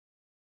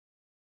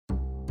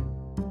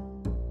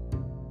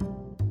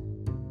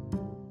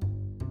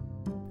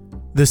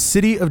The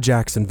city of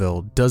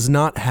Jacksonville does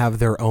not have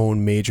their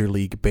own Major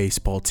League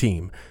Baseball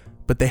team,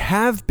 but they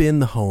have been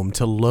the home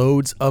to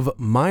loads of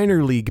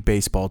minor league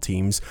baseball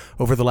teams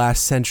over the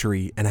last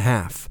century and a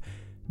half.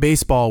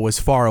 Baseball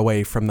was far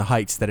away from the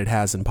heights that it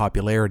has in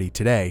popularity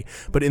today,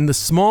 but in the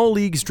small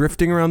leagues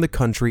drifting around the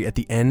country at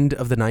the end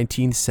of the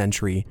 19th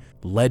century,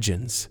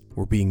 legends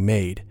were being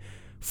made.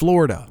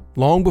 Florida,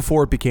 long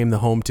before it became the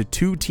home to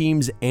two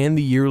teams and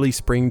the yearly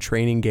spring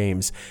training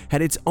games,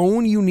 had its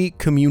own unique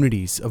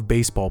communities of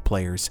baseball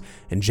players,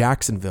 and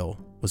Jacksonville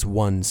was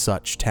one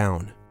such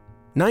town.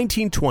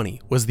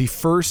 1920 was the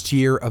first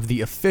year of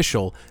the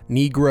official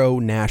Negro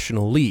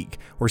National League,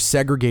 where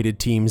segregated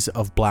teams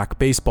of black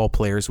baseball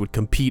players would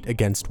compete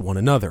against one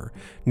another.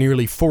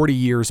 Nearly 40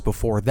 years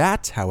before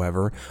that,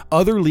 however,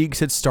 other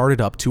leagues had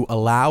started up to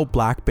allow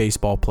black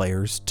baseball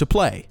players to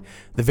play.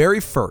 The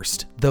very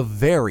first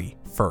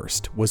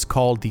was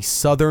called the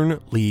Southern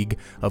League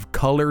of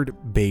Colored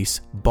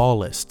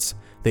Baseballists.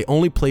 They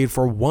only played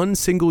for one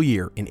single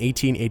year in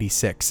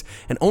 1886,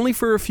 and only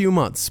for a few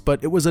months,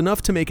 but it was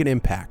enough to make an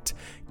impact.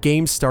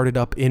 Games started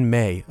up in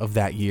May of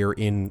that year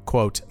in,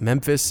 quote,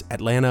 Memphis,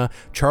 Atlanta,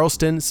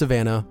 Charleston,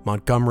 Savannah,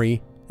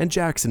 Montgomery, and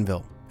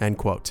Jacksonville, end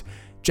quote.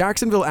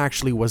 Jacksonville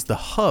actually was the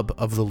hub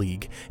of the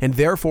league and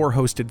therefore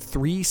hosted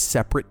three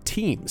separate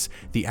teams: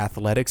 the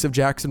Athletics of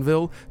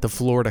Jacksonville, the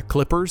Florida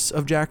Clippers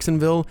of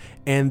Jacksonville,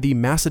 and the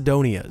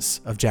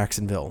Macedonias of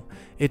Jacksonville.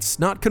 It's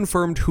not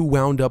confirmed who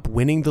wound up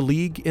winning the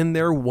league in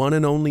their one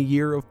and only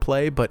year of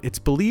play, but it's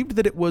believed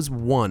that it was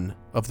one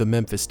of the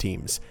Memphis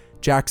teams.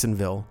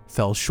 Jacksonville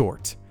fell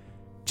short.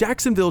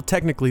 Jacksonville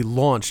technically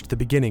launched the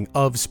beginning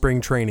of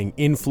spring training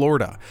in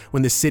Florida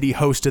when the city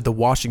hosted the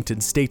Washington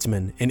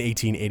Statesmen in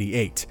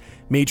 1888.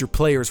 Major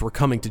players were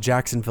coming to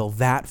Jacksonville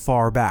that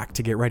far back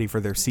to get ready for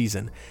their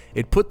season.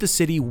 It put the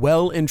city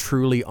well and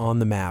truly on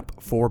the map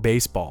for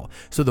baseball,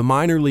 so the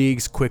minor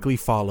leagues quickly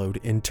followed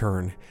in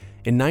turn.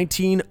 In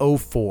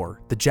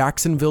 1904, the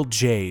Jacksonville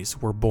Jays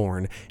were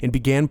born and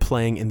began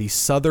playing in the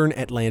Southern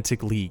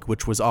Atlantic League,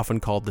 which was often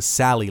called the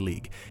Sally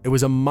League. It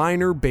was a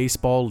minor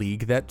baseball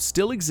league that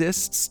still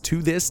exists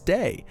to this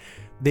day.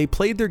 They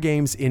played their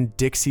games in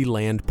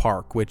Dixieland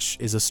Park, which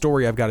is a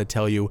story I've got to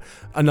tell you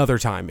another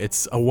time.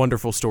 It's a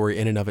wonderful story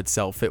in and of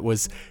itself. It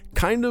was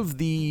kind of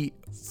the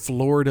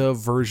Florida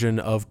version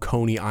of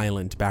Coney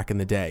Island back in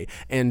the day,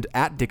 and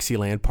at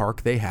Dixieland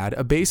Park they had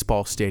a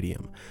baseball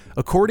stadium.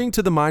 According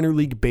to the minor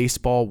league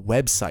baseball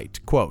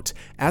website, quote,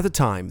 at the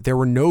time there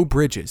were no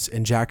bridges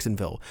in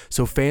Jacksonville,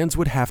 so fans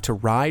would have to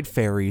ride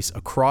ferries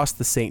across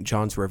the St.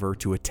 Johns River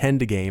to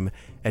attend a game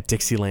at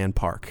Dixieland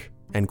Park,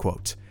 end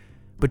quote.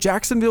 But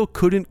Jacksonville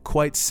couldn't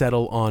quite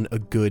settle on a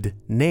good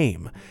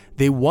name.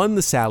 They won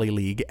the Sally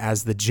League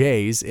as the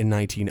Jays in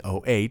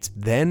 1908,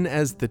 then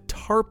as the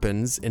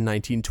Tarpons in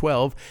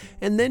 1912,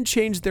 and then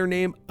changed their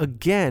name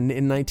again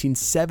in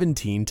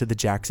 1917 to the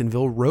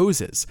Jacksonville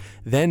Roses.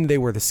 Then they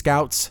were the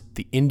Scouts,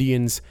 the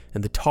Indians,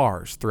 and the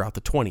Tars throughout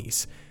the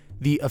 20s.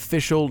 The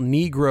official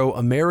Negro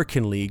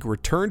American League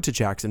returned to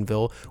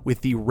Jacksonville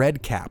with the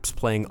Redcaps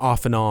playing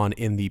off and on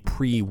in the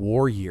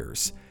pre-war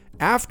years.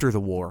 After the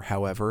war,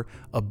 however,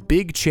 a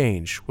big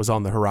change was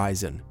on the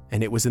horizon,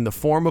 and it was in the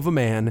form of a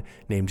man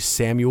named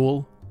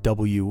Samuel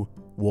W.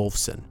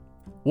 Wolfson.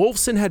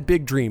 Wolfson had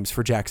big dreams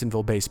for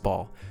Jacksonville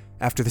baseball.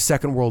 After the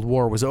Second World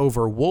War was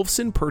over,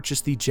 Wolfson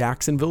purchased the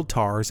Jacksonville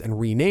Tars and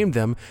renamed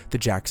them the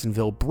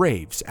Jacksonville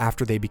Braves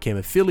after they became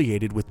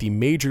affiliated with the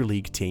major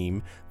league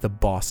team, the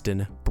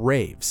Boston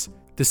Braves.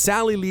 The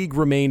Sally League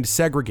remained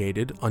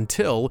segregated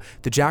until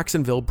the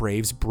Jacksonville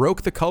Braves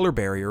broke the color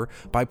barrier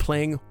by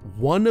playing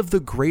one of the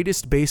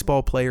greatest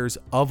baseball players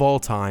of all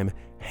time,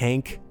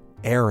 Hank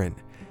Aaron.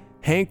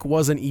 Hank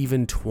wasn't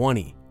even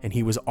 20, and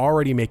he was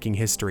already making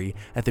history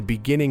at the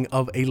beginning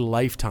of a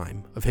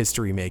lifetime of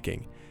history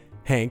making.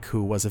 Hank,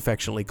 who was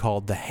affectionately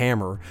called the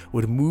Hammer,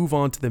 would move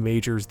on to the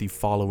majors the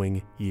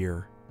following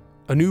year.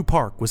 A new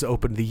park was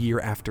opened the year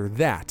after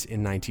that,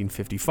 in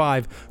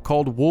 1955,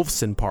 called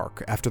Wolfson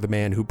Park, after the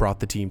man who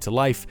brought the team to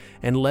life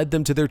and led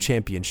them to their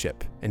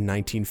championship in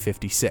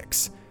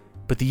 1956.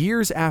 But the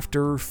years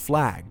after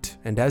flagged,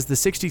 and as the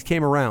 60s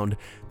came around,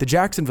 the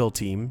Jacksonville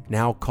team,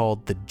 now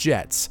called the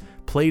Jets,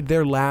 played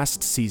their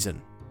last season.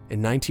 In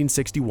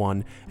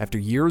 1961, after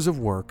years of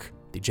work,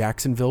 the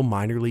Jacksonville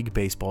minor league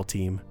baseball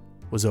team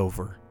was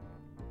over.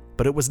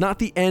 But it was not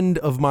the end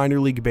of minor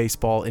league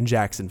baseball in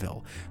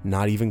Jacksonville,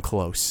 not even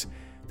close.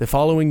 The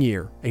following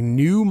year, a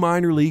new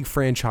minor league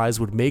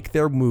franchise would make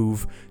their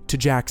move to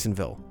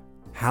Jacksonville.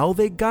 How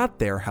they got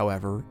there,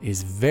 however,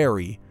 is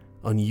very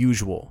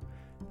unusual.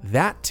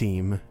 That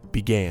team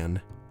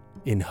began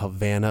in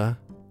Havana,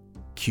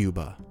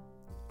 Cuba.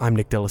 I'm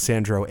Nick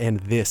D'Alessandro, and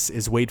this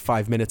is Wait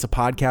 5 Minutes, a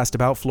podcast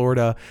about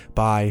Florida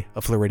by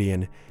a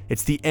Floridian.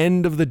 It's the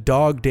end of the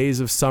dog days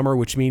of summer,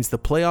 which means the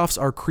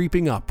playoffs are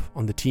creeping up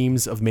on the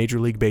teams of Major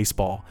League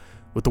Baseball.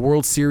 With the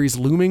World Series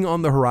looming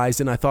on the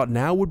horizon, I thought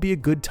now would be a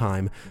good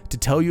time to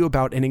tell you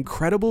about an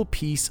incredible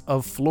piece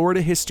of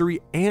Florida history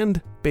and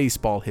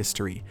baseball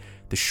history,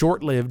 the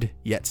short-lived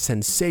yet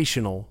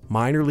sensational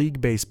minor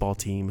league baseball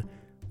team,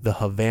 the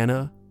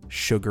Havana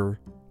Sugar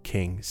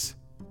Kings.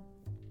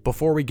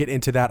 Before we get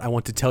into that, I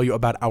want to tell you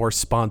about our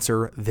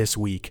sponsor this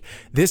week.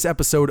 This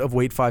episode of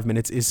Wait 5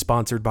 Minutes is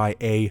sponsored by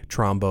A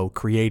Trombo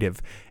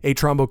Creative. A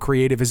Trombo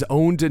Creative is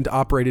owned and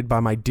operated by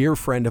my dear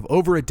friend of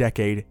over a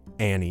decade,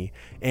 Annie.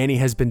 Annie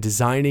has been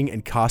designing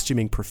and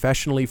costuming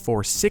professionally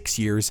for 6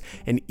 years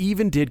and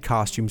even did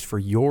costumes for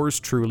yours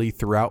truly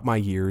throughout my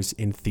years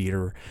in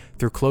theater.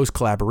 Through close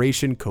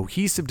collaboration,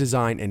 cohesive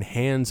design, and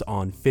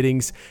hands-on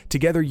fittings,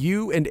 together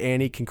you and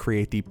Annie can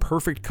create the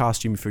perfect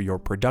costume for your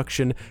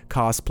production,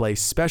 cosplay,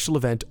 special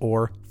event,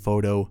 or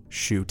photo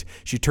shoot.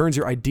 She turns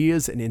your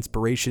ideas and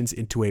inspirations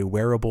into a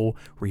wearable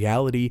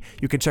reality.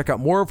 You can check out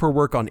more of her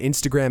work on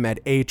Instagram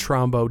at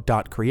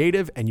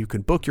atrombo.creative, and you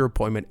can book your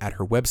appointment at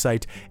her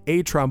website,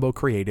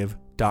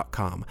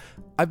 atrombocreative.com.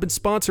 I've been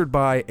sponsored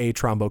by A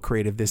Trombo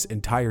Creative this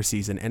entire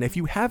season, and if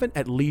you haven't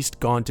at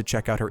least gone to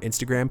check out her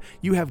Instagram,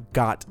 you have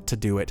got to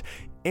do it.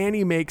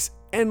 Annie makes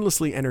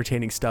endlessly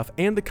entertaining stuff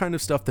and the kind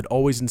of stuff that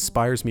always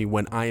inspires me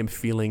when I am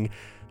feeling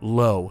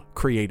low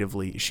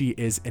creatively. She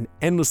is an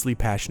endlessly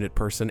passionate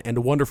person and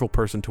a wonderful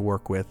person to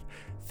work with.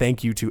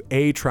 Thank you to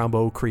A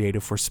Trombo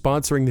Creative for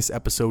sponsoring this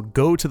episode.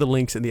 Go to the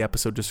links in the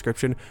episode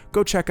description.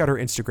 Go check out her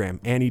Instagram.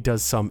 Annie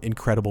does some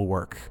incredible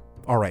work.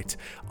 All right,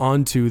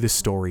 on to the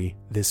story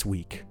this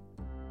week.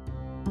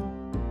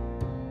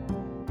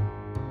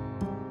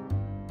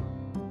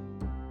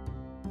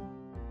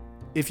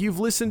 If you've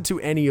listened to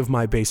any of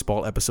my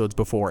baseball episodes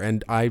before,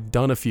 and I've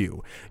done a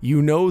few,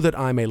 you know that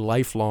I'm a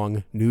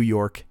lifelong New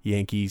York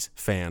Yankees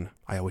fan.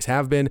 I always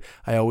have been,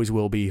 I always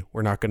will be,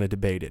 we're not going to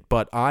debate it,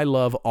 but I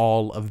love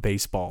all of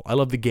baseball. I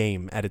love the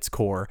game at its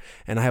core,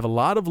 and I have a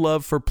lot of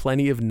love for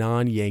plenty of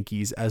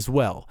non-Yankees as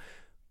well.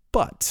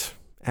 But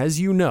as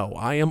you know,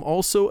 I am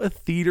also a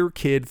theater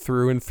kid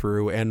through and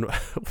through, and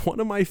one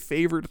of my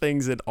favorite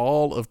things in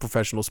all of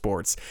professional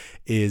sports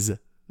is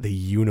the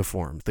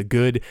uniforms, the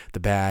good, the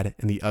bad,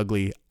 and the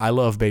ugly. I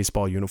love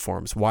baseball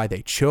uniforms, why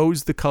they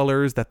chose the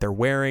colors that they're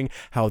wearing,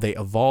 how they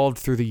evolved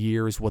through the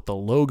years, what the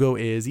logo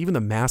is, even the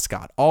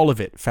mascot. All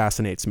of it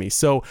fascinates me.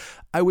 So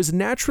I was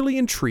naturally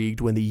intrigued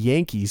when the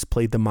Yankees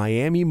played the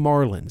Miami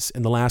Marlins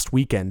in the last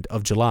weekend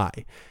of July.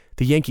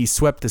 The Yankees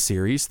swept the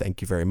series, thank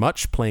you very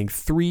much, playing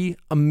 3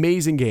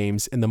 amazing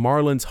games in the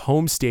Marlins'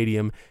 home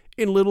stadium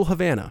in Little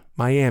Havana,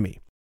 Miami.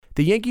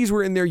 The Yankees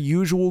were in their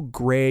usual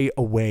gray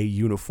away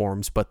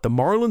uniforms, but the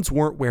Marlins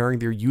weren't wearing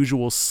their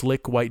usual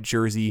slick white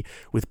jersey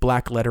with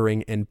black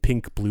lettering and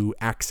pink-blue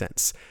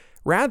accents.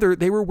 Rather,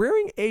 they were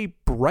wearing a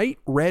bright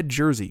red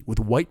jersey with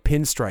white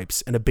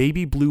pinstripes and a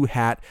baby blue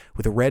hat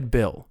with a red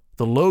bill.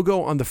 The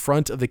logo on the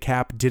front of the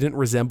cap didn't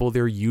resemble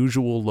their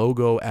usual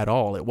logo at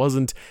all. It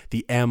wasn't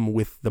the M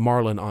with the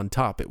Marlin on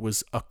top. It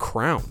was a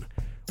crown.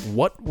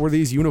 What were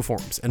these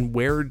uniforms and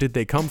where did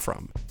they come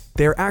from?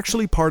 They're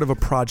actually part of a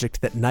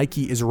project that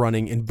Nike is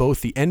running in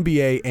both the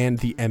NBA and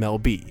the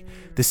MLB.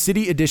 The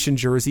City Edition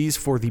jerseys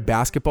for the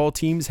basketball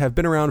teams have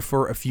been around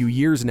for a few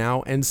years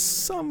now, and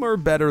some are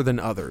better than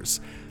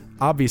others.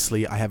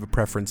 Obviously, I have a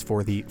preference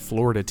for the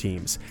Florida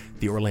teams.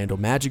 The Orlando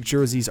Magic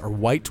jerseys are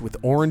white with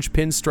orange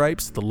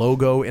pinstripes, the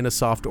logo in a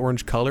soft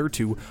orange color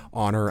to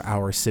honor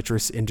our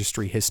citrus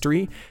industry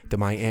history. The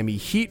Miami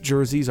Heat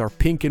jerseys are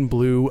pink and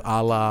blue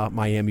a la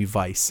Miami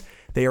Vice.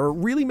 They are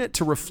really meant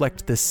to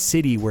reflect the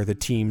city where the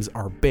teams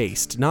are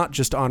based, not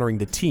just honoring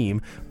the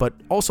team, but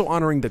also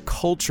honoring the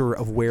culture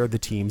of where the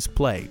teams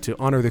play, to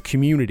honor the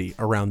community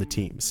around the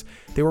teams.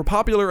 They were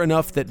popular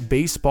enough that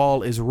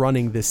baseball is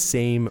running this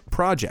same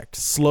project,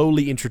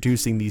 slowly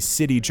introducing these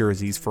city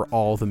jerseys for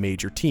all the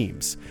major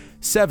teams.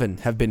 7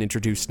 have been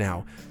introduced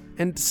now,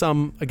 and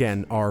some,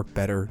 again, are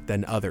better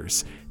than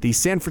others. The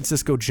San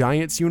Francisco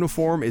Giants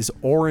uniform is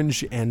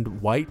orange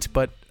and white,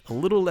 but a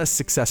little less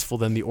successful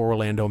than the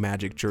Orlando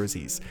Magic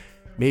jerseys.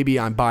 Maybe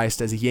I'm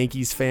biased as a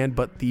Yankees fan,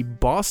 but the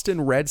Boston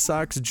Red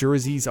Sox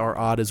jerseys are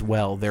odd as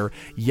well. They're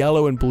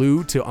yellow and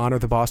blue to honor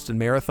the Boston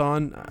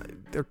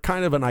Marathon. They're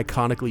kind of an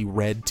iconically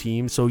red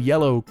team, so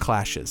yellow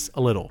clashes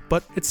a little,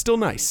 but it's still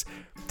nice.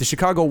 The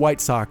Chicago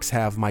White Sox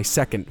have my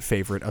second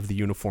favorite of the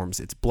uniforms.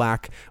 It's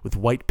black with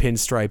white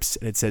pinstripes,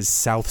 and it says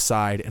South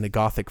Side in a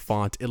Gothic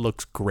font. It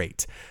looks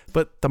great.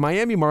 But the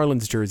Miami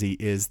Marlins jersey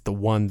is the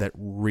one that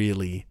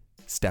really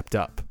stepped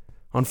up.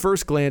 On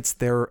first glance,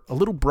 they're a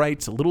little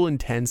bright, a little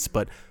intense,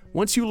 but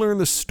once you learn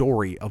the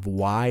story of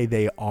why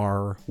they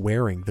are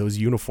wearing those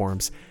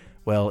uniforms,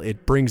 well,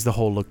 it brings the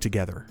whole look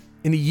together.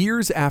 In the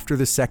years after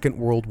the Second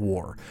World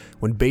War,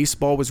 when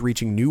baseball was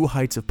reaching new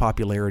heights of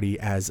popularity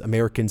as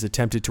Americans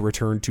attempted to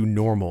return to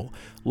normal,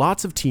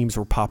 lots of teams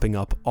were popping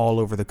up all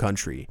over the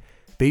country.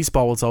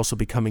 Baseball was also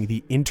becoming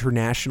the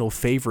international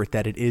favorite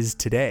that it is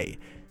today.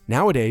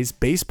 Nowadays,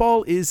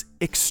 baseball is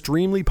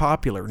extremely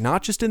popular,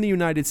 not just in the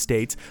United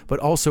States, but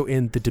also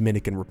in the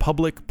Dominican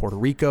Republic, Puerto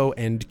Rico,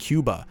 and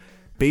Cuba.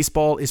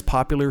 Baseball is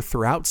popular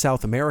throughout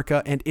South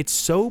America, and it's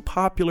so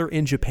popular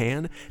in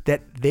Japan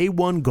that they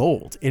won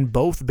gold in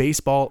both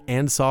baseball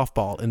and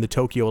softball in the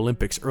Tokyo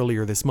Olympics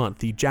earlier this month.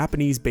 The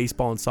Japanese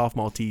baseball and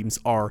softball teams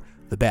are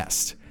the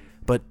best.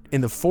 But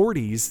in the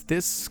 40s,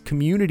 this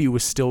community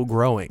was still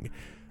growing.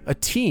 A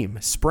team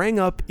sprang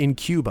up in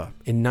Cuba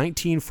in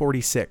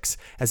 1946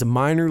 as a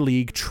minor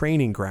league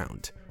training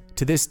ground.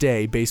 To this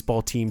day,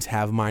 baseball teams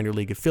have minor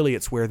league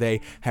affiliates where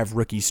they have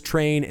rookies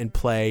train and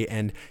play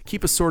and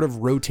keep a sort of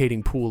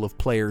rotating pool of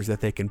players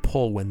that they can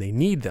pull when they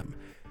need them.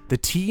 The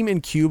team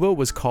in Cuba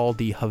was called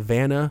the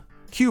Havana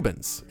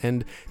Cubans,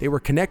 and they were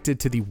connected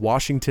to the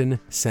Washington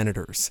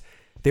Senators.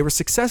 They were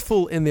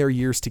successful in their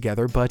years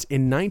together, but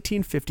in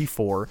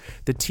 1954,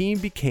 the team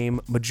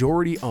became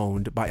majority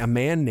owned by a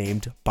man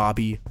named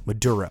Bobby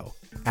Maduro.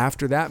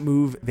 After that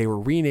move, they were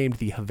renamed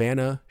the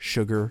Havana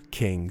Sugar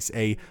Kings,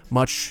 a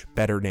much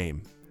better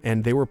name.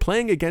 And they were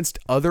playing against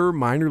other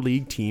minor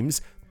league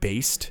teams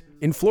based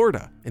in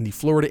Florida, in the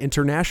Florida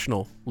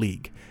International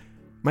League.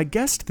 My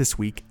guest this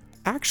week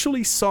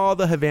actually saw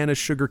the Havana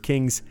Sugar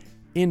Kings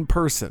in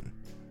person.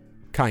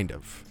 Kind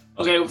of.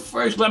 Okay,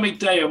 first let me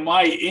tell you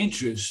my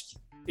interest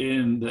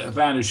in the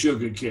Havana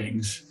Sugar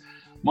Kings.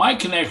 My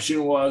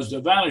connection was the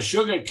Havana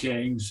Sugar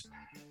Kings,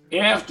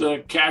 after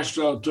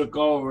Castro took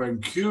over in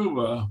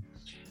Cuba,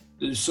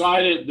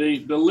 decided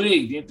the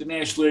league, the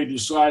International League,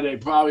 decided they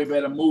probably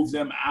better move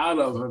them out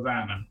of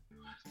Havana.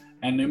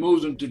 And they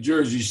moved them to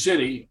Jersey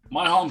City,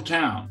 my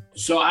hometown.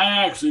 So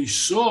I actually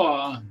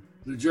saw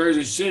the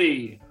Jersey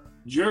City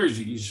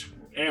jerseys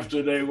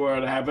after they were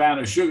the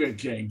Havana Sugar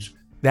Kings.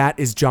 That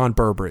is John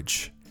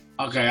Burbridge.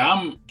 Okay,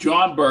 I'm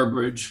John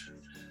Burbridge,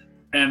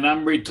 and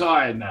I'm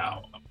retired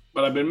now.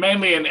 But I've been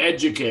mainly an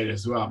educator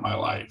throughout my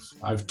life.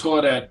 I've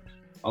taught at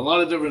a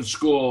lot of different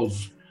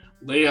schools,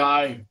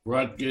 Lehigh,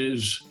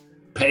 Rutgers,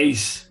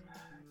 Pace,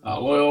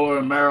 Loyola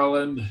in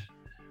Maryland,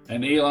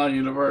 and Elon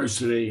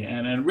University.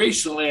 And then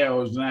recently I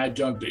was an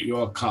adjunct at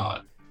York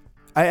College.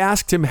 I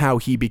asked him how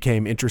he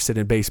became interested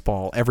in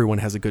baseball. Everyone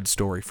has a good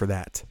story for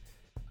that.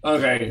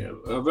 Okay,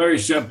 very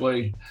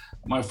simply,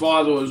 my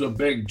father was a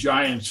big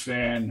Giants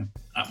fan.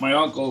 My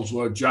uncles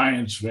were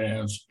Giants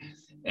fans.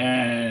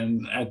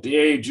 And at the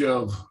age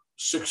of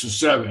 6 or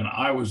 7,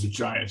 I was a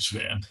Giants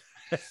fan.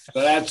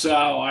 So that's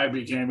how I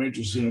became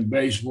interested in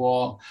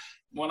baseball.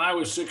 When I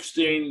was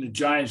 16, the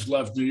Giants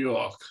left New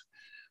York.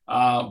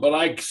 But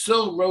I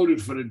still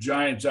rooted for the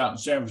Giants out in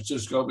San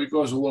Francisco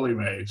because of Willie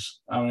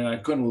Mays. I mean, I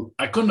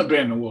couldn't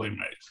abandon Willie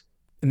Mays.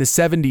 In the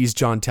 70s,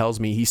 John tells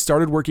me, he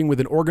started working with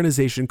an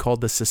organization called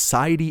the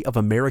Society of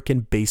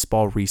American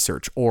Baseball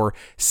Research, or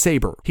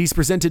SABR. He's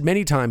presented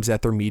many times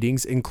at their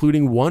meetings,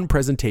 including one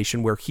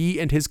presentation where he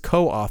and his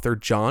co-author,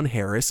 John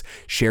Harris,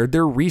 shared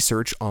their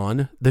research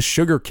on the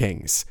Sugar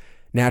Kings.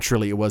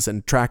 Naturally, it was an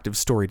attractive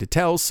story to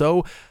tell,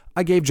 so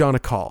I gave John a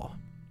call.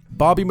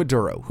 Bobby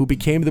Maduro, who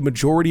became the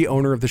majority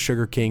owner of the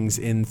Sugar Kings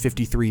in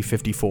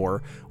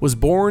 53-54, was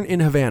born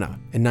in Havana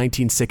in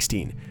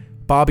 1916.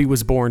 Bobby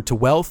was born to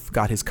wealth,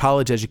 got his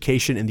college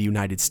education in the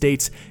United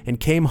States, and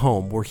came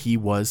home where he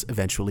was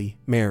eventually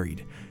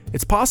married.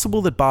 It's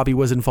possible that Bobby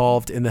was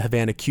involved in the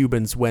Havana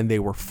Cubans when they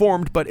were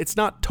formed, but it's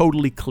not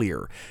totally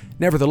clear.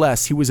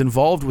 Nevertheless, he was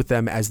involved with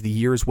them as the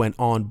years went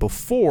on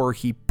before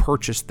he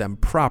purchased them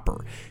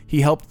proper.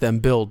 He helped them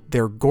build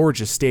their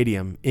gorgeous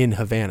stadium in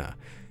Havana.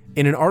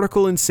 In an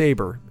article in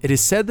SABR, it is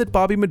said that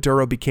Bobby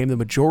Maduro became the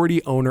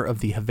majority owner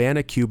of the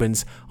Havana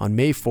Cubans on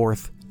May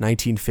 4th,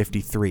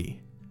 1953.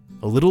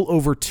 A little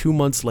over 2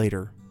 months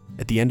later,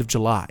 at the end of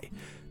July,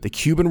 the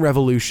Cuban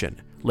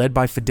Revolution, led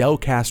by Fidel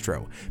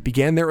Castro,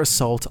 began their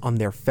assault on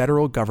their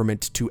federal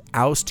government to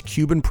oust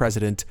Cuban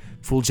President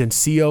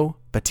Fulgencio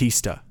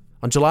Batista.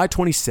 On July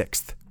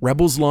 26th,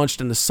 rebels launched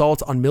an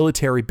assault on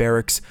military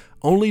barracks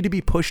only to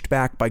be pushed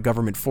back by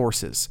government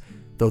forces.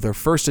 Though their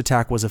first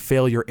attack was a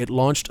failure, it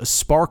launched a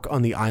spark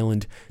on the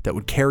island that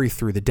would carry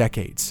through the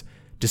decades.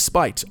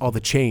 Despite all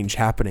the change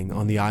happening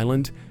on the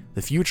island,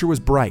 the future was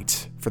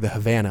bright for the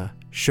Havana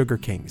Sugar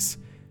Kings.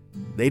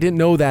 They didn't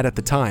know that at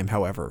the time,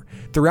 however.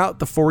 Throughout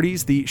the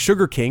 40s, the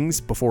Sugar Kings,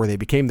 before they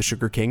became the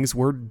Sugar Kings,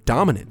 were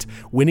dominant,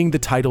 winning the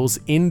titles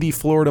in the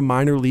Florida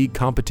minor league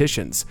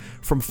competitions.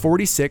 From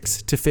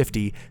 46 to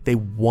 50, they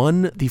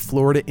won the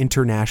Florida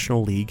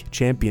International League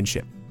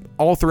championship.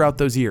 All throughout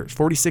those years,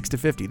 46 to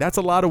 50, that's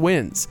a lot of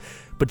wins.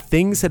 But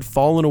things had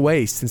fallen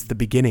away since the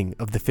beginning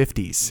of the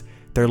 50s.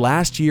 Their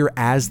last year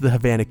as the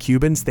Havana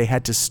Cubans, they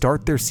had to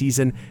start their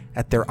season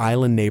at their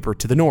island neighbor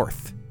to the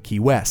north, Key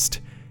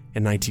West.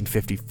 In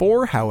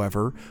 1954,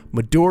 however,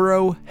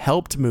 Maduro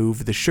helped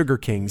move the Sugar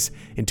Kings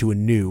into a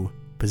new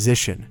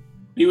position.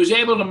 He was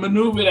able to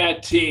maneuver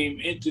that team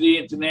into the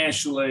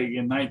International League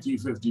in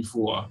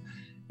 1954.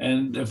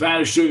 And the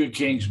Havana Sugar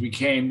Kings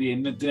became the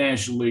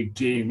International League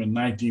team in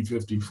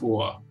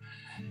 1954.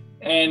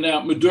 And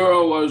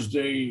Maduro was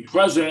the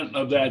president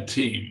of that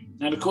team.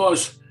 And of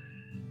course,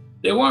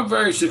 they weren't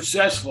very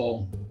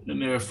successful in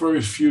their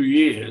first few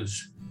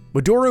years.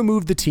 Maduro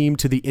moved the team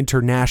to the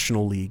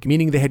International League,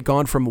 meaning they had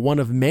gone from one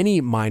of many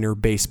minor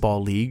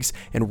baseball leagues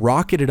and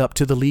rocketed up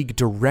to the league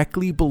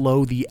directly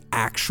below the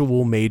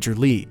actual major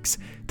leagues.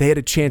 They had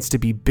a chance to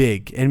be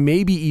big and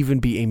maybe even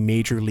be a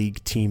major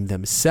league team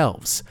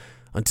themselves.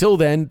 Until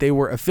then, they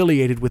were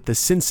affiliated with the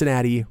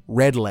Cincinnati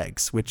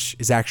Redlegs, which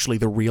is actually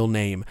the real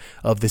name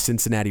of the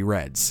Cincinnati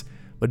Reds.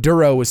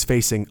 Maduro was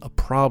facing a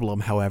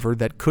problem, however,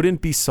 that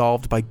couldn't be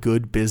solved by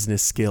good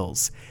business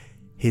skills.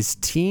 His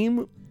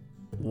team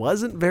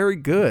wasn't very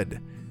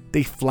good.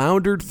 They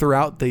floundered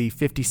throughout the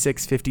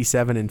 56,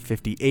 57, and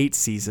 58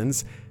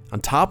 seasons. On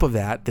top of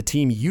that, the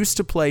team used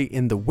to play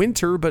in the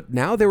winter, but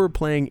now they were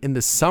playing in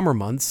the summer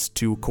months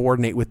to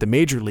coordinate with the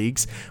major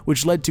leagues,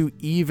 which led to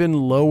even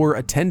lower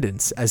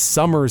attendance as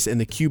summers in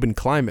the Cuban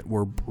climate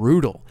were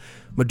brutal.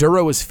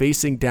 Maduro was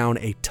facing down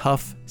a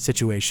tough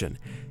situation,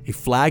 a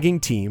flagging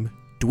team,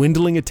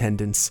 dwindling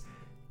attendance,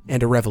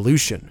 and a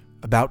revolution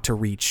about to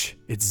reach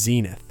its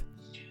zenith.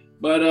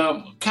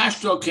 But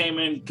Castro came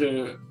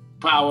into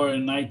power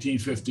in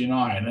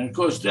 1959, and of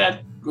course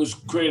that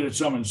created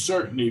some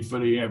uncertainty for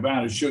the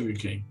Havana Sugar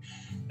King.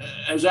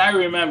 As I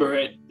remember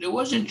it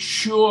wasn't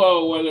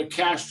sure whether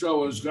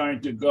Castro was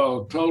going to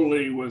go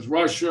totally with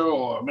Russia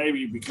or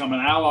maybe become an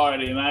ally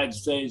of the United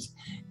States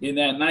in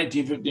that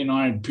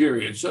 1959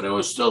 period. So there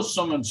was still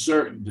some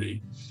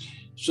uncertainty.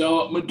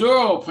 So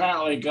Maduro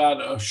apparently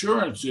got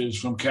assurances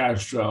from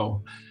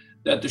Castro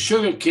that the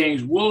Sugar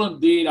Kings will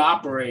indeed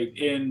operate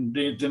in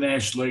the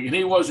International League, and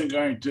he wasn't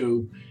going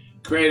to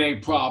create any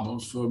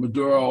problems for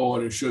Maduro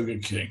or the Sugar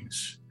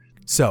Kings.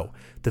 So,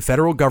 the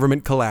federal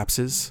government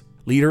collapses,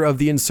 leader of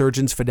the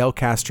insurgents Fidel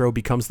Castro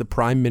becomes the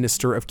prime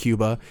minister of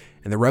Cuba,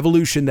 and the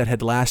revolution that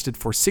had lasted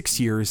for 6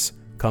 years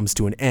comes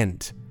to an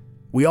end.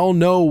 We all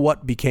know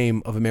what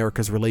became of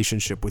America's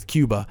relationship with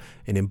Cuba.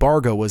 An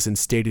embargo was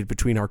instated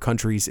between our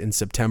countries in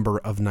September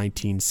of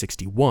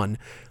 1961,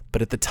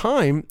 but at the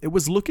time, it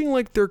was looking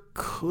like there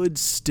could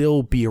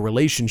still be a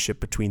relationship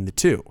between the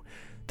two.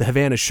 The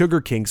Havana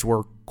Sugar Kings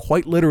were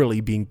quite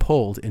literally being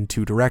pulled in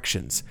two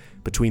directions,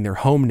 between their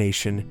home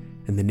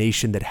nation and the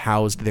nation that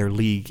housed their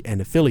league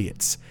and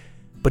affiliates.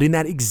 But in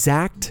that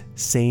exact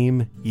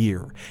same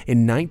year,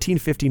 in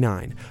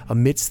 1959,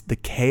 amidst the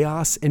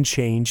chaos and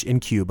change in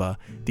Cuba,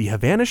 the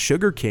Havana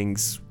Sugar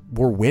Kings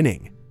were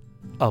winning.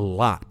 A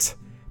lot.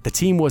 The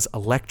team was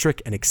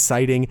electric and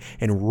exciting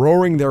and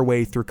roaring their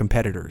way through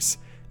competitors.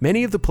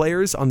 Many of the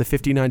players on the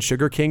 59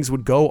 Sugar Kings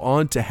would go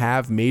on to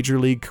have major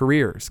league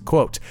careers.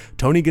 Quote,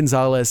 Tony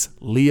Gonzalez,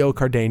 Leo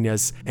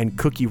Cardenas, and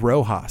Cookie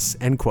Rojas,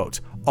 end quote.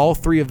 All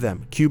three of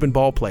them, Cuban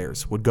ball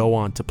players, would go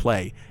on to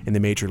play in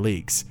the major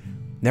leagues.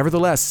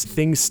 Nevertheless,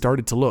 things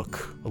started to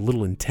look a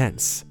little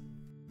intense.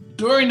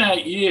 During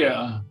that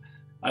year,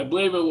 I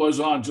believe it was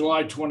on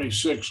July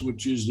 26,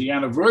 which is the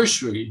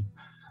anniversary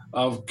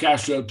of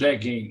Castro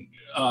taking,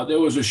 there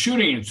was a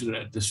shooting incident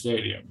at the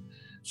stadium.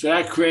 So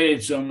that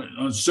created some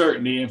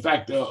uncertainty. In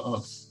fact,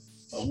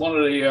 one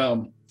of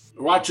the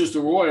Rochester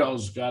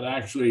Royals got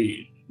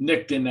actually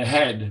nicked in the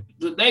head.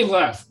 They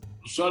left.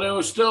 So there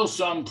was still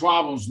some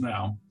problems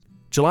now.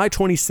 July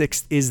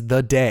 26th is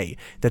the day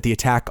that the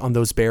attack on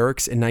those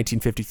barracks in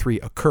 1953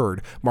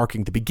 occurred,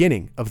 marking the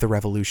beginning of the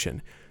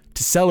revolution.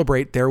 To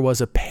celebrate, there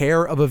was a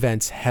pair of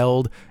events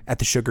held at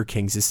the Sugar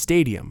Kings'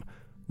 stadium.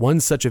 One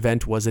such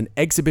event was an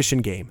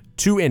exhibition game,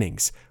 2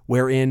 innings,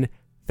 wherein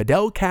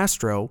Fidel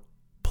Castro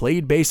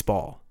played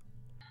baseball.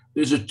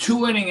 There's a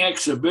 2-inning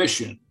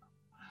exhibition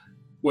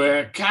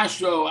where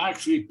Castro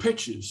actually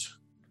pitches.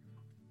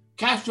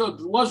 Castro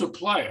was a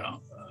player.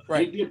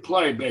 Right. He did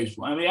play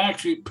baseball, and he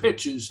actually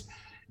pitches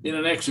in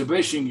an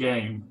exhibition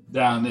game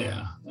down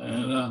there.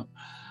 And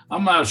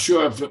I'm not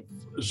sure if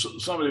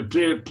some of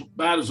the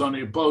batters on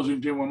the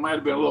opposing team might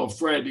have been a little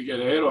afraid to get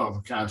a hit off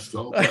of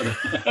Castro.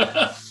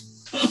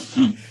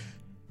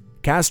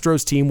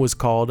 Castro's team was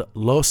called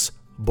Los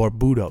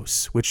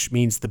Barbudos, which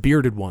means the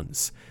bearded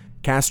ones.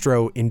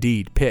 Castro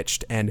indeed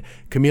pitched, and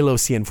Camilo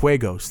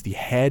Cienfuegos, the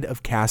head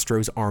of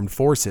Castro's armed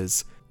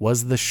forces,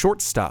 was the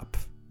shortstop.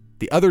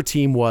 The other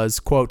team was,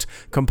 quote,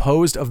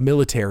 composed of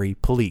military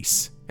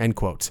police, end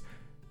quote.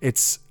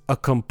 It's a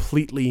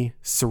completely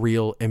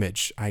surreal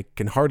image. I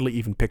can hardly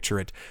even picture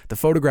it. The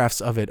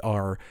photographs of it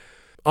are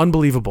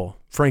unbelievable,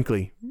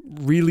 frankly.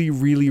 Really,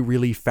 really,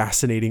 really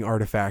fascinating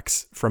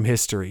artifacts from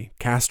history.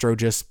 Castro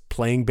just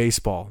playing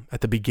baseball at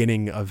the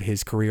beginning of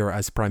his career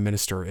as prime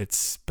minister.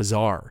 It's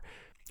bizarre.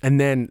 And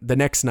then the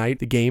next night,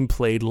 the game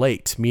played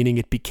late, meaning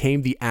it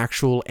became the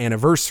actual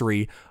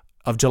anniversary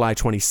of July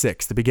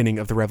 26, the beginning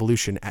of the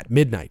revolution, at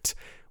midnight.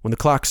 When the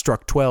clock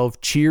struck 12,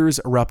 cheers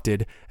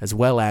erupted, as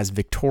well as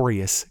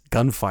victorious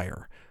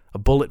gunfire. A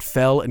bullet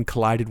fell and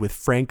collided with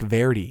Frank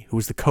Verdi, who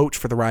was the coach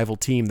for the rival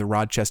team, the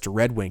Rochester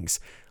Red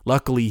Wings.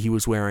 Luckily, he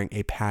was wearing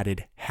a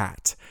padded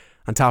hat.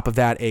 On top of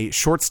that, a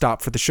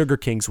shortstop for the Sugar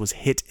Kings was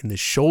hit in the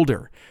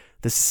shoulder.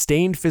 The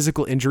sustained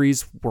physical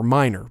injuries were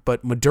minor,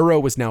 but Maduro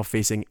was now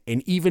facing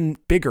an even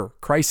bigger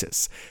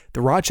crisis.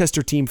 The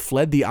Rochester team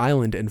fled the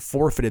island and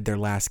forfeited their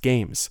last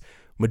games.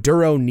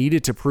 Maduro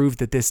needed to prove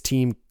that this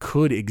team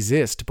could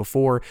exist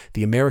before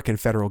the American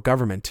federal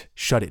government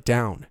shut it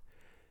down.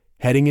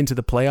 Heading into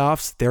the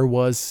playoffs, there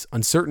was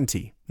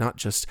uncertainty, not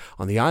just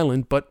on the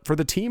island, but for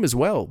the team as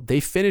well. They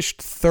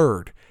finished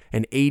third,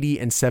 an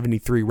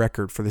 80-73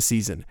 record for the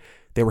season.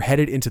 They were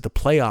headed into the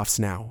playoffs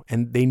now,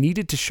 and they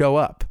needed to show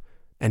up.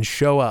 And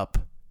show up,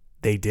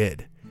 they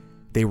did.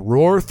 They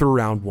roar through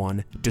round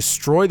one,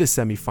 destroy the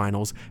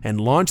semifinals, and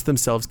launch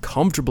themselves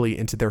comfortably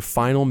into their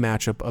final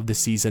matchup of the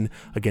season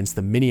against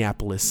the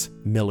Minneapolis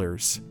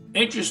Millers.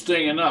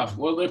 Interesting enough,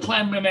 well, they play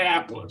in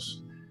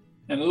Minneapolis,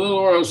 and the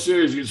Little World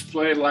Series gets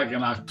played like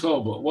in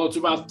October. Well, it's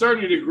about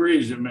 30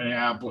 degrees in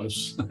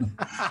Minneapolis.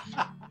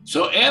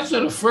 So after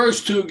the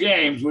first two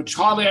games, which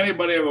hardly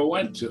anybody ever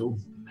went to,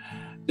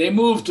 they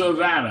moved to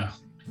Havana.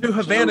 To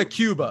Havana,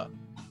 Cuba.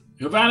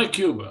 Havana,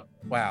 Cuba.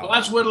 Wow. Well,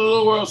 that's where the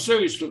Little World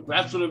Series took.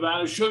 That's where the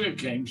Havana Sugar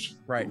Kings.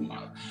 Right.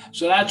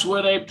 So that's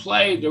where they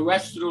played the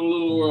rest of the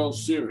Little World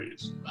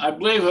Series. I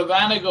believe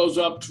Havana goes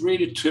up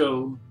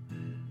 3-2.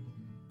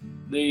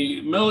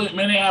 The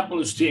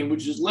Minneapolis team,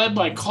 which is led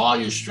by Carl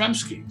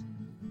Yastrzemski.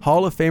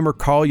 Hall of Famer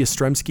Carl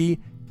Yastrzemski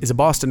is a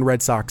Boston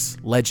Red Sox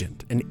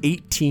legend, an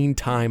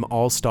 18-time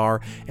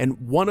All-Star,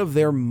 and one of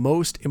their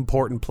most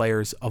important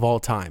players of all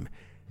time.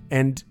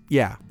 And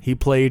yeah, he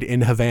played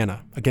in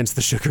Havana against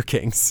the Sugar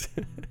Kings.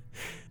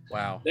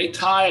 Wow. They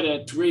tied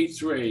at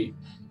 3-3.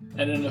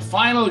 And in the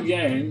final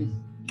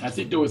game, I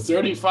think there were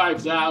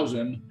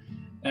 35,000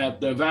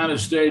 at the Havana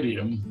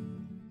Stadium.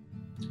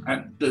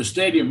 At the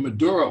stadium,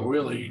 Maduro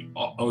really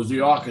was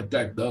the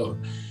architect, though.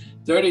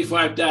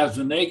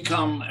 35,000. They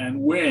come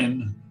and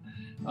win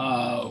with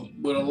a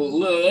little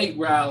late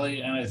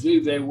rally, and I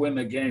think they win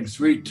the game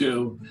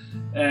 3-2.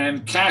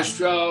 And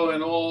Castro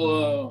and all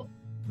the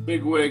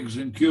bigwigs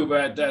in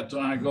Cuba at that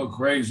time go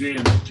crazy,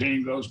 and the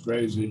team goes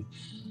crazy.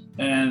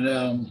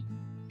 And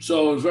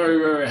so I was very,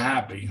 very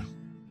happy.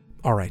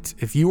 All right,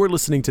 if you are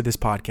listening to this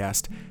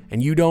podcast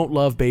and you don't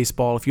love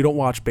baseball, if you don't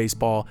watch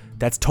baseball,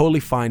 that's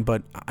totally fine,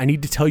 but I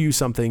need to tell you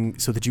something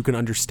so that you can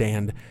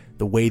understand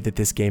the way that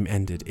this game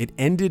ended. It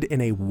ended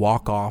in a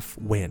walk-off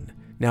win.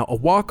 Now, a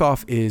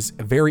walk-off is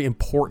a very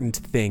important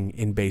thing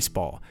in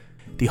baseball.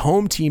 The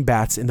home team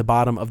bats in the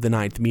bottom of the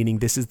ninth, meaning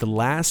this is the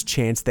last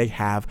chance they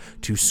have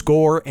to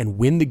score and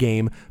win the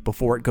game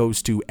before it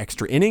goes to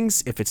extra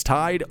innings if it's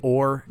tied,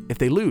 or if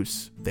they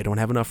lose, they don't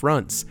have enough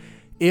runs.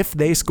 If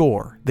they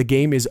score, the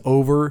game is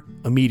over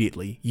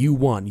immediately. You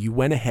won. You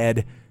went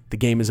ahead. The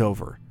game is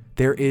over.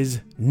 There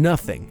is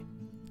nothing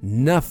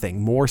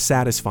more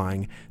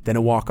satisfying than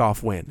a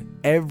walk-off win.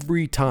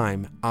 Every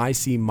time I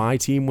see my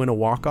team win a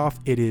walk-off,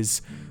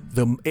 it's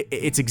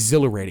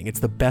exhilarating.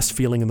 It's the best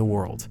feeling in the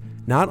world.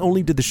 Not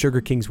only did the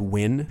Sugar Kings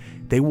win,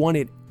 they won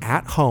it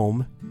at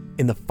home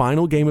in the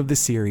final game of the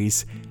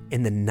series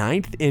in the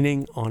ninth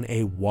inning on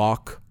a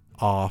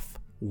walk-off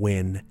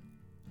win.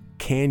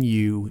 Can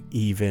you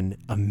even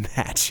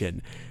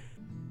imagine?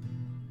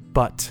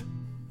 But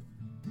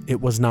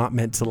it was not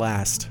meant to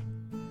last.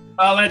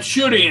 Well, that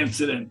shooting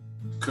incident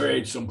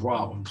creates some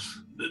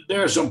problems.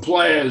 There are some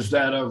players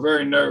that are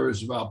very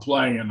nervous about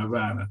playing in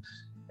Havana.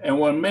 And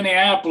when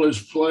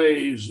Minneapolis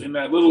plays in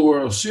that Little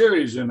World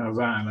Series in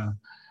Havana,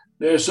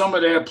 there's some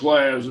of their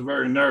players are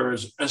very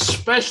nervous,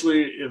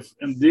 especially if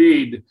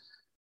indeed,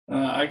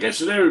 I guess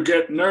they would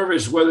get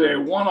nervous whether they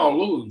won or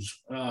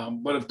lose.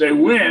 But if they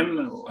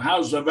win,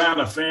 how's the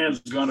Havana fans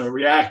going to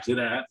react to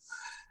that?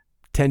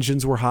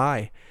 Tensions were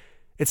high.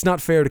 It's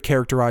not fair to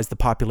characterize the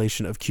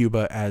population of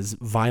Cuba as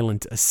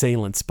violent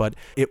assailants, but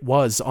it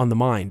was on the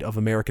mind of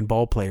American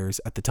ballplayers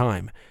at the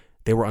time.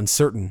 They were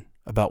uncertain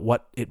about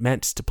what it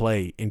meant to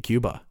play in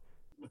Cuba.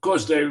 Of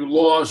course, they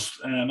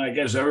lost, and I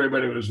guess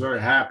everybody was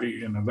very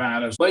happy in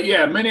Havana. But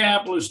yeah,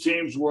 Minneapolis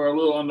teams were a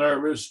little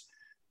nervous.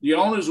 The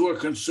owners were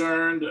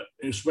concerned,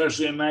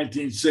 especially in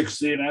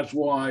 1960, and that's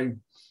why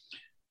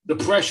the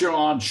pressure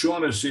on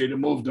Shaughnessy to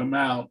move them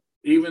out,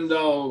 even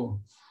though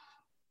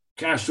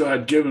Castro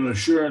had given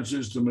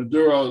assurances to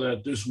Maduro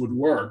that this would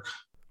work.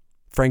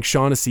 Frank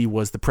Shaughnessy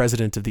was the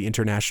president of the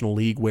International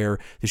League where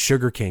the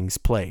Sugar Kings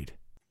played.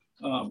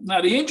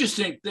 Now, the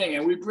interesting thing,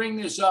 and we bring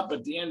this up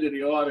at the end of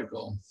the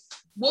article,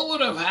 what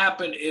would have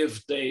happened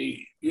if the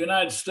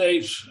United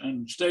States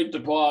and State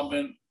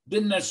Department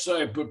didn't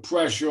necessarily put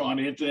pressure on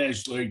the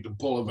International League to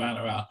pull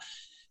Havana out,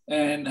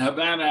 and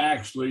Havana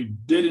actually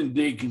did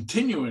indeed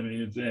continue in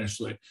the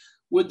International League?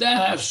 Would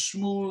that have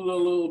smoothed a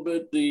little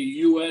bit the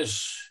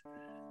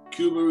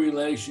U.S.-Cuba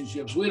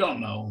relationships? We don't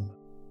know.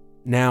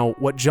 Now,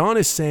 what John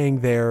is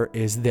saying there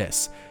is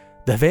this.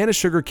 The Havana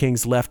Sugar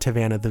Kings left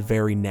Havana the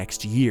very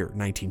next year,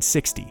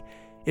 1960.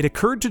 It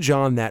occurred to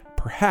John that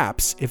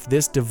perhaps if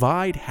this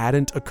divide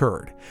hadn't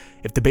occurred,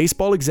 if the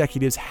baseball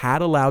executives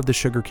had allowed the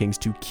Sugar Kings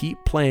to keep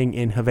playing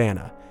in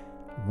Havana,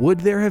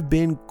 would there have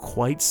been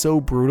quite so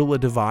brutal a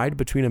divide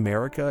between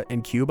America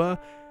and Cuba?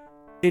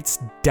 It's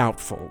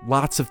doubtful.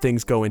 Lots of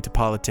things go into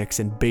politics,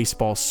 and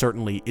baseball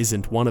certainly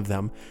isn't one of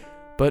them.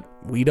 But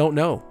we don't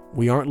know.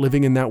 We aren't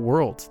living in that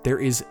world. There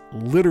is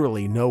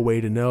literally no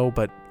way to know,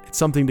 but it's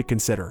something to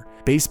consider.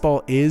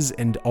 Baseball is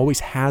and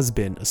always has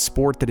been a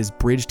sport that has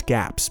bridged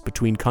gaps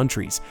between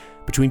countries,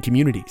 between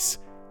communities.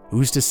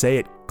 Who's to say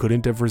it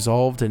couldn't have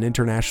resolved an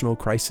international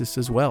crisis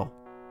as well?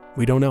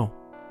 We don't know.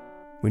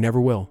 We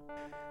never will.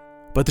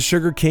 But the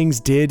Sugar Kings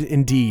did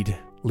indeed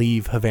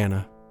leave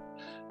Havana.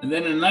 And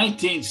then in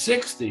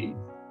 1960,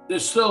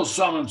 there's still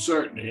some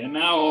uncertainty. And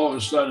now all of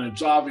a sudden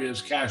it's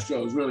obvious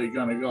Castro is really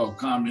going to go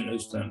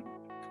communist and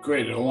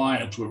created an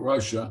alliance with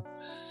Russia.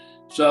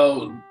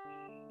 So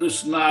the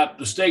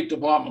State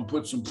Department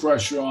put some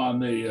pressure on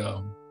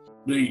the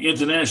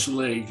International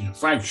League.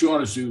 Frank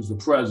Shaughnessy was the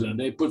president.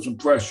 They put some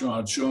pressure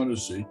on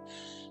Shaughnessy.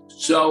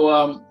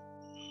 So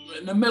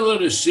in the middle of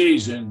the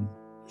season,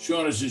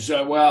 Shaughnessy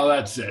said, well,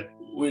 that's it.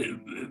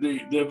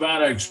 The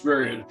Havana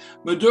experience.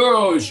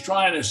 Maduro is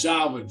trying to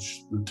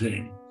salvage the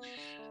team.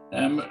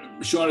 And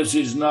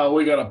Shaughnessy says, no,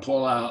 we got to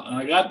pull out. And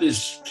I got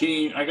this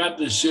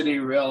city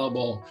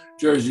available,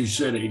 Jersey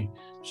City.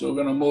 So we're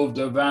going to move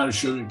the Havana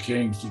Sugar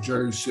Kings to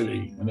Jersey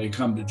City. And they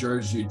come to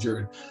Jersey.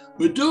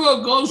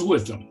 Maduro goes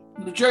with them.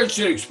 The Jersey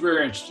City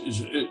experience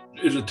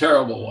is a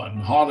terrible one.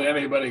 Hardly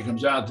anybody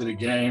comes out to the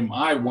game.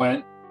 I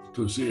went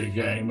to see a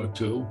game or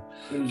two.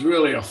 It was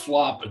really a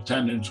flop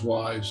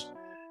attendance-wise.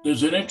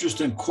 There's an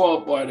interesting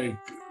quote by the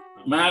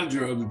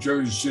manager of the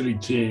Jersey City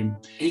team.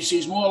 He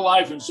sees more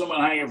life in someone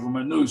hanging from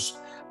a noose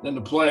than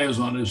the players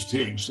on his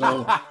team.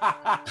 So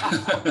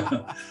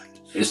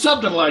it's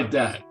something like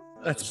that.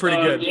 That's pretty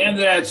good. At the end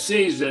of that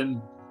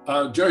season,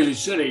 Jersey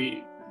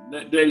City,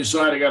 they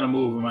decided they got to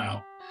move him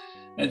out.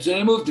 And so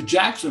they moved to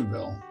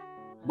Jacksonville.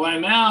 By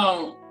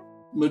now,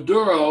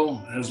 Maduro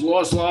has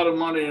lost a lot of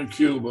money in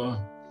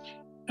Cuba,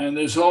 and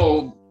this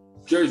whole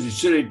Jersey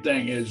City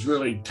thing has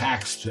really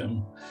taxed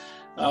him.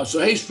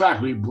 So he's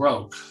practically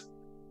broke.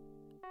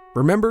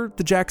 Remember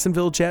the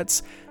Jacksonville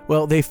Jets?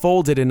 Well, they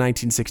folded in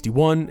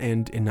 1961,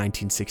 and in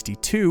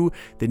 1962,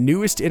 the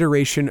newest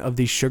iteration of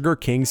the Sugar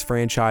Kings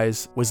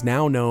franchise was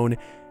now known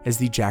as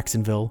the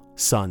Jacksonville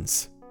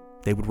Suns.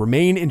 They would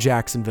remain in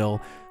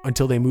Jacksonville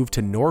until they moved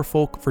to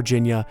Norfolk,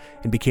 Virginia,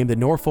 and became the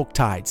Norfolk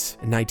Tides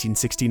in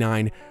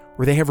 1969,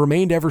 where they have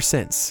remained ever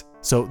since.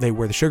 So they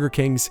were the Sugar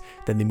Kings,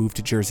 then they moved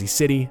to Jersey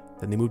City,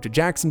 then they moved to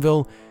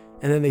Jacksonville,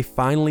 and then they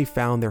finally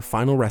found their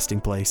final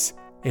resting place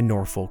in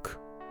Norfolk.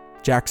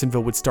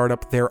 Jacksonville would start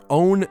up their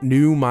own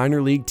new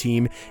minor league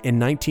team in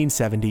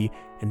 1970,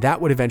 and that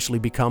would eventually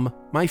become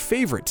my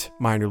favorite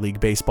minor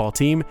league baseball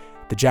team,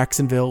 the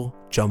Jacksonville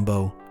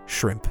Jumbo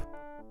Shrimp.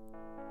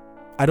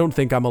 I don't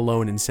think I'm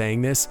alone in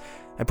saying this.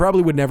 I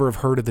probably would never have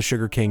heard of the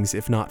Sugar Kings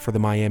if not for the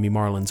Miami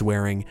Marlins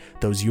wearing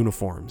those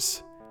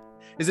uniforms.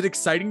 Is it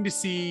exciting to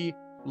see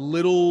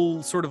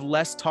little sort of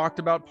less talked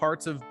about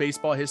parts of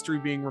baseball history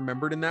being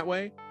remembered in that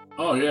way?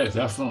 Oh yeah,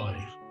 definitely.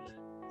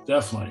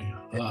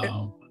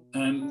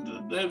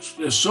 And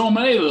there's so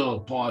many little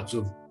parts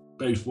of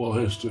baseball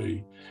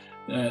history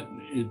that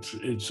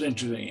it's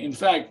interesting. In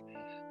fact,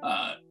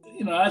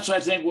 that's I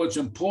think what's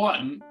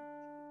important.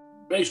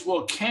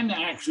 Baseball can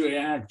actually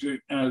act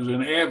as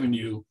an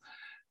avenue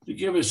to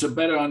give us a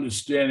better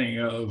understanding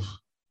of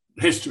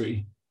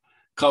history,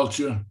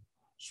 culture,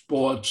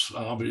 sports,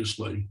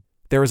 obviously.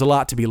 There is a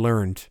lot to be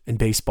learned in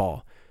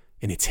baseball,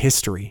 in its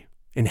history,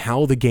 in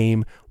how the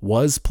game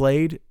was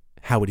played,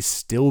 how it is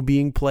still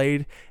being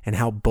played, and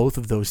how both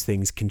of those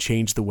things can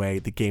change the way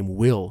the game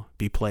will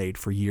be played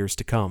for years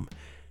to come.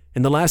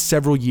 In the last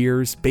several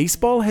years,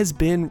 baseball has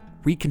been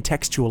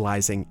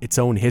recontextualizing its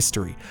own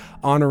history,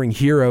 honoring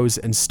heroes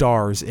and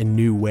stars in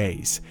new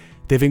ways.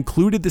 They've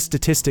included the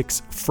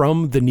statistics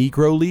from the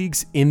Negro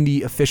Leagues in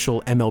the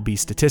official MLB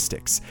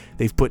statistics.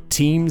 They've put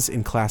teams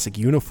in classic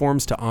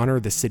uniforms to honor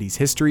the city's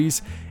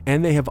histories,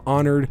 and they have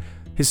honored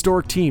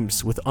historic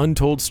teams with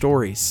untold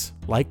stories,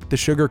 like the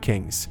Sugar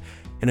Kings.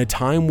 In a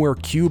time where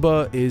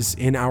Cuba is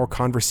in our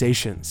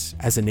conversations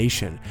as a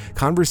nation,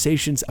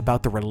 conversations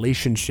about the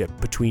relationship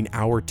between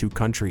our two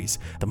countries,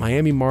 the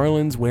Miami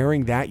Marlins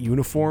wearing that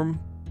uniform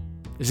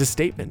is a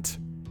statement.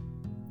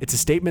 It's a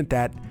statement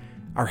that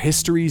our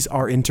histories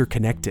are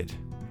interconnected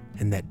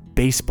and that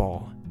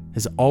baseball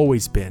has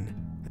always been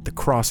at the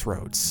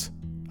crossroads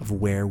of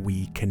where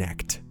we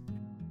connect.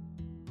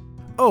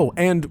 Oh,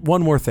 and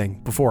one more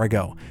thing before I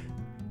go.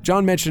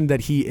 John mentioned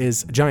that he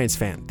is a Giants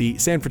fan. The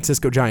San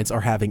Francisco Giants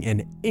are having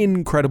an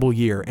incredible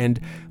year, and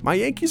my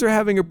Yankees are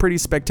having a pretty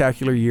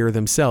spectacular year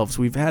themselves.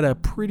 We've had a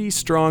pretty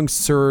strong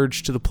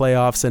surge to the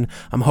playoffs, and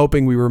I'm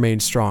hoping we remain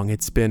strong.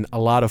 It's been a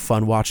lot of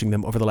fun watching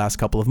them over the last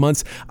couple of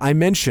months. I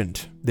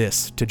mentioned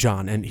this to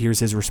John, and here's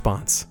his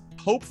response.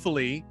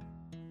 Hopefully,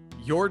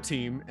 your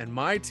team and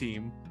my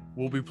team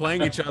will be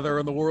playing each other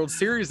in the World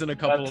Series in a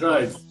couple of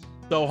months.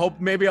 So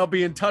maybe I'll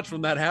be in touch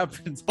when that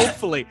happens.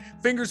 Hopefully,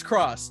 fingers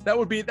crossed. That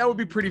would be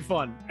pretty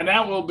fun. And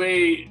that will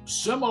be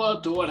similar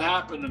to what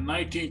happened in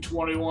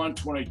 1921,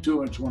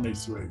 22, and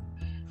 23.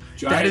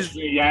 Giants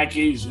and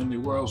Yankees in the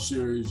World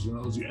Series,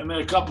 and then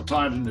a couple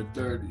times in the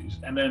 30s,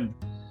 and then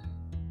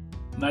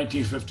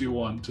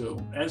 1951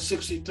 too, and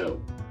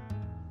 62.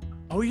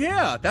 Oh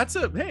yeah, that's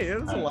a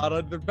lot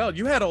under the belt.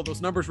 You had all those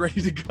numbers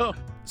ready to go.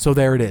 So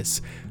there it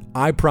is.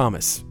 I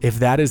promise, if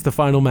that is the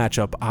final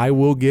matchup, I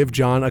will give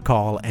John a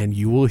call and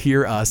you will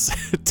hear us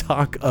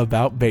talk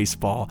about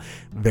baseball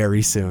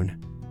very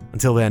soon.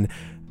 Until then,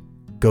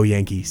 go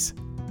Yankees.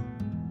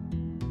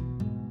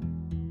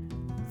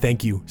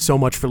 Thank you so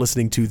much for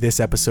listening to this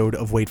episode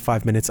of Wait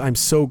 5 Minutes. I'm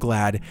so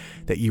glad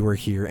that you are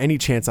here. Any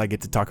chance I get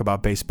to talk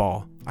about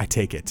baseball, I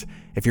take it.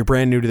 If you're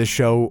brand new to the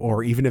show,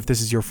 or even if this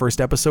is your first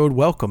episode,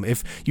 welcome.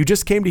 If you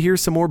just came to hear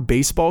some more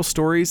baseball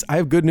stories, I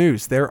have good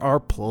news. There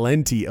are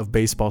plenty of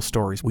baseball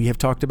stories. We have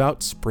talked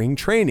about spring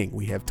training.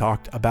 We have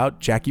talked about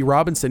Jackie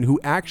Robinson, who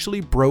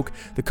actually broke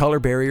the color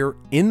barrier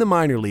in the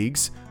minor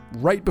leagues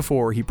right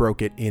before he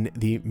broke it in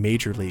the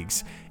major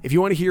leagues. If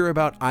you want to hear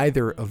about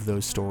either of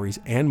those stories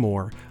and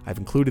more, I've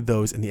included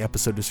those in the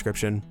episode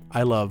description.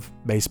 I love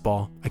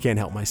baseball. I can't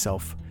help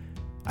myself.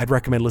 I'd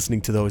recommend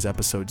listening to those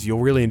episodes.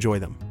 You'll really enjoy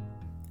them.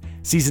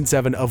 Season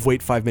 7 of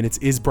Wait 5 Minutes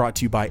is brought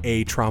to you by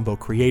A Trombo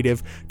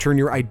Creative. Turn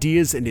your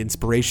ideas and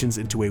inspirations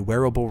into a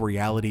wearable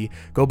reality.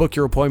 Go book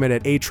your appointment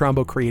at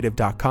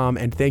atrombocreative.com,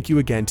 and thank you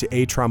again to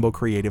A Trombo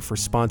Creative for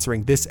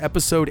sponsoring this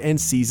episode and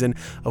season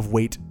of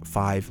Wait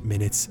 5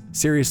 Minutes.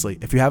 Seriously,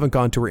 if you haven't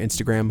gone to her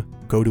Instagram,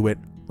 go to it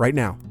right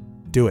now.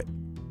 Do it.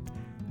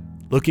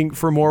 Looking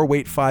for more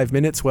Wait 5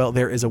 Minutes? Well,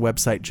 there is a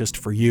website just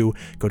for you.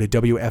 Go to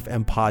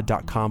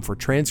wfmpod.com for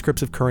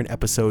transcripts of current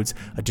episodes,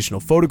 additional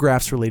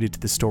photographs related to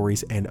the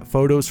stories, and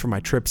photos from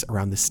my trips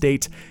around the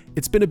state.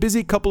 It's been a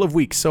busy couple of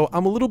weeks, so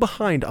I'm a little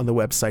behind on the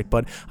website,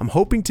 but I'm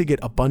hoping to get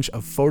a bunch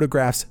of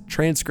photographs,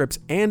 transcripts,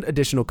 and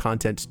additional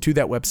content to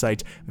that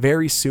website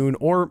very soon,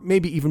 or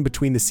maybe even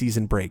between the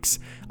season breaks.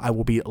 I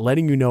will be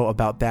letting you know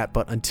about that,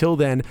 but until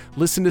then,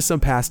 listen to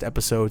some past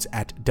episodes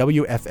at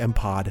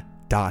wfmpod.com.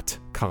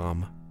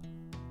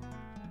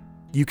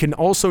 You can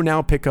also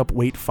now pick up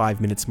Wait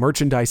 5 Minutes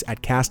merchandise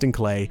at Cast and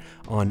Clay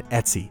on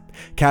Etsy.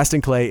 Cast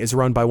and Clay is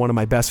run by one of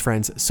my best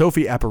friends,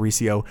 Sophie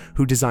Aparicio,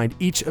 who designed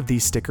each of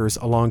these stickers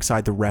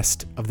alongside the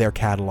rest of their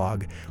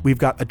catalog. We've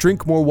got a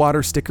Drink More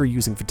Water sticker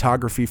using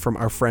photography from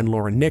our friend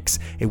Lauren Nix,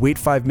 a Wait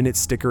 5 Minutes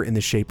sticker in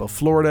the shape of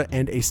Florida,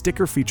 and a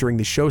sticker featuring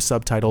the show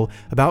subtitle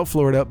About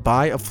Florida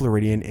by a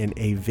Floridian in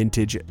a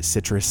vintage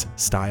citrus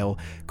style.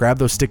 Grab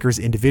those stickers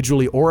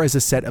individually or as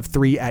a set of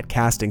 3 at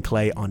Cast and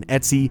Clay on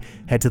Etsy.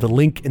 Head to the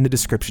link in the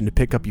description to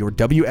pick up your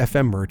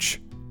WFM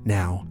merch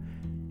now.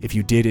 If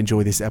you did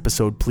enjoy this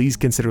episode, please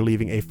consider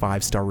leaving a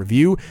 5-star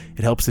review.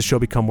 It helps the show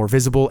become more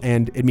visible,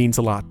 and it means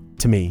a lot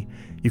to me.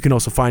 You can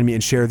also find me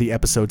and share the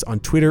episodes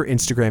on Twitter,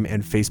 Instagram,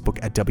 and Facebook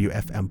at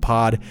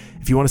WFMPod.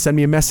 If you want to send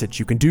me a message,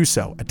 you can do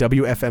so at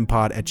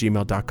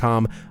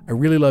WFMPod@gmail.com. I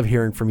really love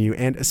hearing from you,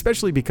 and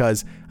especially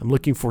because I'm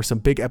looking for some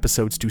big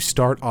episodes to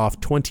start off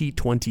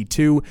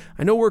 2022.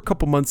 I know we're a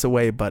couple months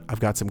away, but I've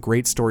got some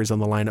great stories on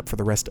the lineup for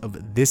the rest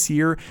of this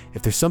year.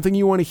 If there's something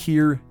you want to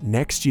hear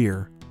next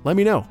year, let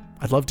me know.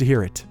 I'd love to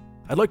hear it.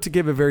 I'd like to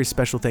give a very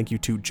special thank you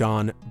to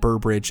John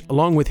Burbridge,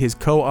 along with his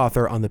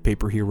co-author on the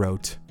paper he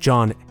wrote,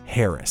 John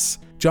Harris.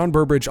 John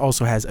Burbridge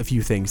also has a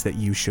few things that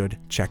you should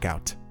check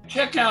out.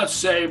 Check out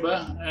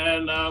SABR,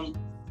 and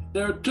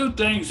there are 2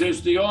 things. There's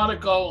the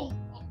article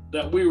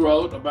that we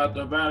wrote about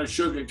the Havana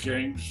Sugar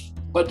Kings,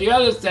 but the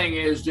other thing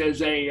is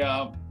there's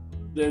a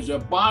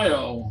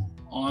bio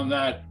on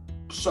that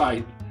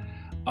site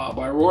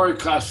by Rory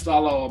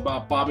Costello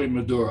about Bobby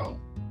Maduro.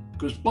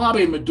 Because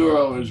Bobby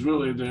Maduro is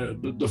really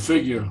the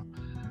figure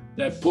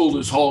that pulled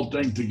this whole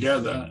thing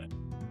together.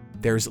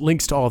 There's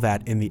links to all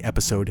that in the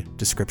episode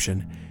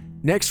description.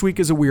 Next week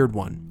is a weird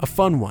one, a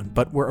fun one,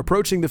 but we're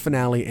approaching the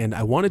finale, and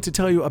I wanted to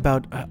tell you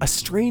about a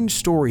strange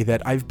story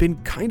that I've been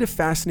kind of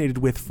fascinated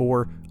with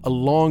for a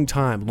long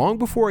time, long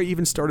before I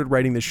even started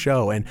writing the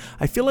show, and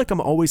I feel like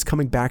I'm always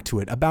coming back to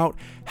it, about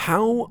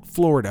how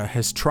Florida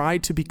has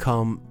tried to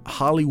become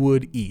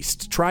Hollywood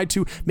East, tried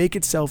to make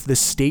itself the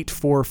state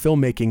for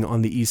filmmaking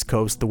on the East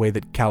Coast the way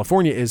that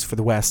California is for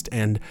the West,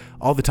 and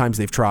all the times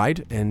they've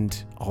tried,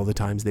 and all the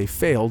times they've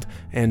failed,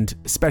 and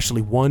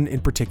especially one in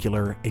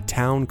particular, a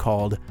town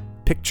called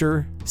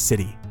Picture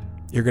City.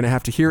 You're going to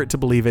have to hear it to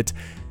believe it.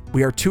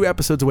 We are 2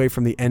 episodes away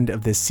from the end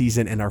of this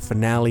season, and our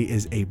finale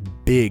is a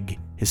big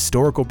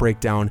historical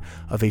breakdown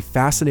of a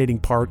fascinating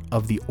part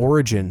of the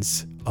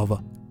origins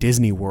of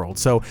Disney World.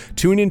 So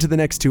tune into the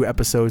next 2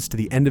 episodes to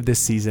the end of this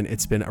season.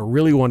 It's been a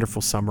really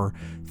wonderful summer.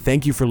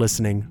 Thank you for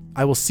listening.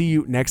 I will see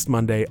you next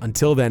Monday.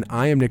 Until then,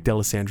 I am Nick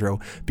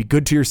D'Alessandro. Be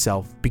good to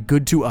yourself. Be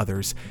good to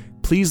others.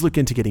 Please look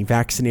into getting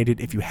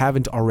vaccinated if you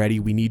haven't already.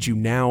 We need you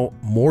now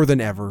more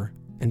than ever.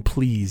 And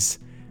please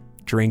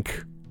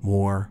drink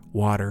more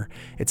water.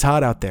 It's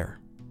hot out there.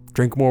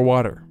 Drink more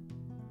water.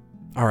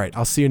 All right,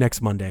 I'll see you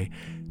next Monday.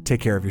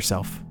 Take care of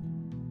yourself.